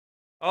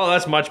Oh,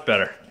 that's much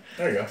better.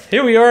 There you go.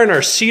 Here we are in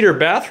our cedar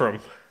bathroom.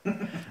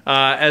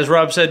 As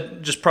Rob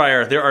said just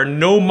prior, there are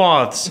no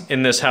moths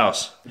in this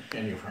house.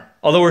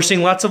 Although we're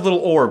seeing lots of little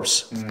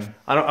orbs.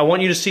 I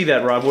want you to see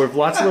that, Rob. We have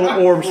lots of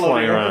little orbs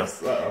flying around.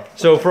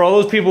 So for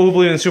all those people who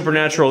believe in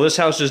supernatural, this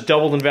house is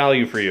doubled in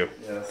value for you.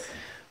 Yes.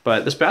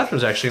 But this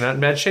bathroom's actually not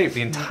in bad shape.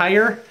 The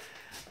entire,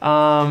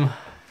 well,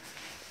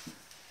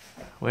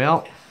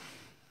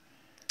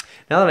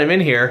 now that I'm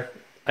in here,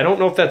 I don't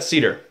know if that's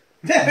cedar.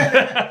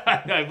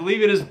 I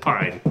believe it is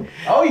pine.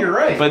 Oh, you're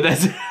right. But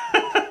that's...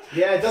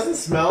 Yeah, it doesn't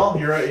smell.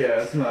 You're right,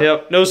 yeah, it's not.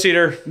 Yep, no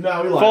cedar.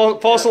 No, we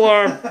lied. False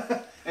alarm.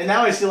 And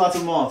now I see lots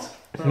of moths.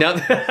 Now,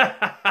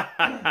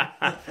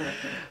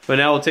 but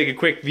now we'll take a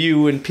quick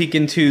view and peek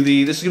into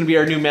the, this is going to be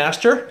our new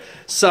master.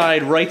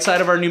 Right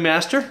side of our new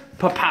master.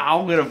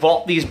 Pa-pow, we're going to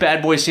vault these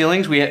bad boy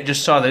ceilings. We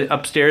just saw the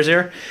upstairs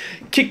there.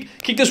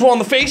 Kick this wall in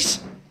the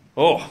face.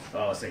 Oh.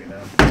 Oh, let's take it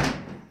down.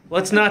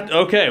 Let's not,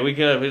 okay,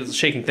 we're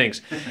shaking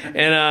things.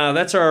 And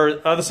that's our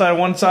other side,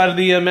 one side of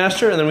the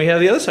master, and then we have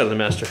the other side of the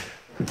master.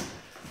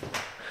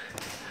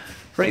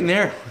 Right in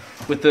there,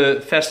 with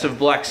the festive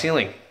black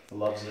ceiling.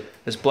 Loves it.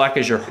 As black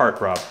as your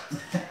heart, Rob.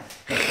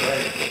 That's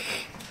right.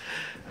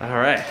 All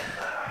right.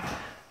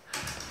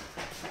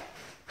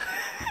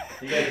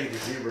 You gotta be the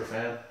zebra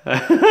fan.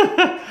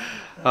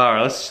 All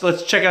right,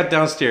 let's check out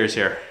downstairs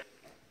here.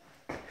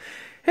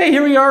 Hey,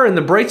 here we are in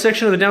the bright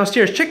section of the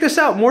downstairs. Check this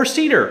out, more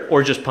cedar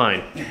or just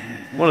pine,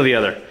 one or the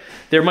other.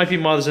 There might be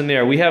moths in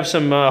there. We have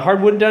some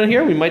hardwood down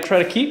here. We might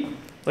try to keep.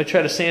 Might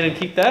try to sand and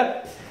keep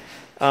that.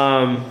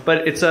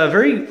 But it's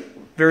very,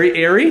 very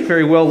airy,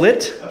 very well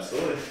lit.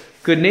 Absolutely.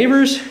 Good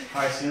neighbors.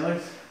 High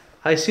ceilings.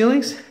 High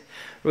ceilings.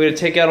 We're gonna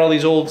take out all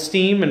these old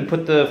steam and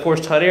put the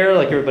forced hot air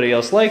like everybody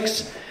else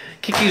likes.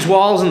 Kick these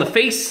walls in the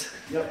face.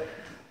 Yep.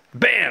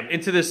 Bam!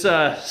 Into this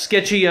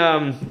sketchy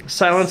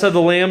Silence of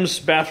the Lambs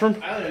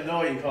bathroom. I don't even know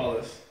what you call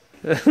this.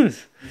 It's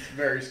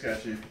very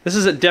sketchy. This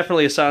is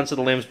definitely a Silence of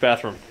the Lambs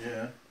bathroom.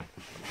 Yeah.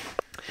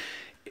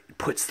 It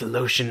puts the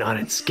lotion on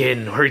its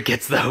skin or it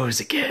gets the hose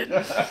again.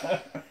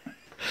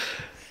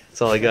 That's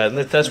all I got. And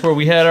that's where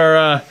we had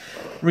our,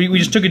 we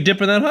just took a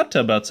dip in that hot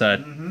tub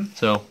outside.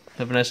 So,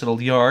 have a nice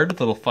little yard,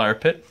 little fire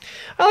pit.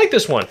 I like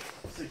this one.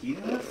 Is there heat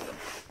in it?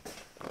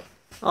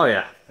 Oh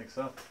yeah. I think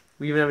so.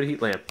 We even have a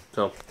heat lamp.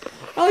 So,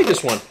 I like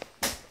this one.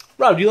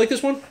 Rob, do you like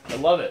this one? I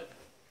love it.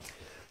 I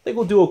think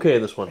we'll do okay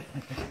in this one.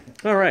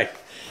 All right.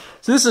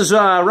 So this is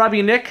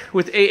Robbie and Nick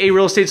with AA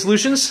Real Estate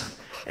Solutions,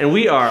 and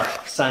we are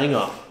signing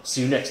off.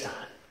 See you next time.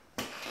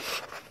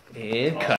 And cut.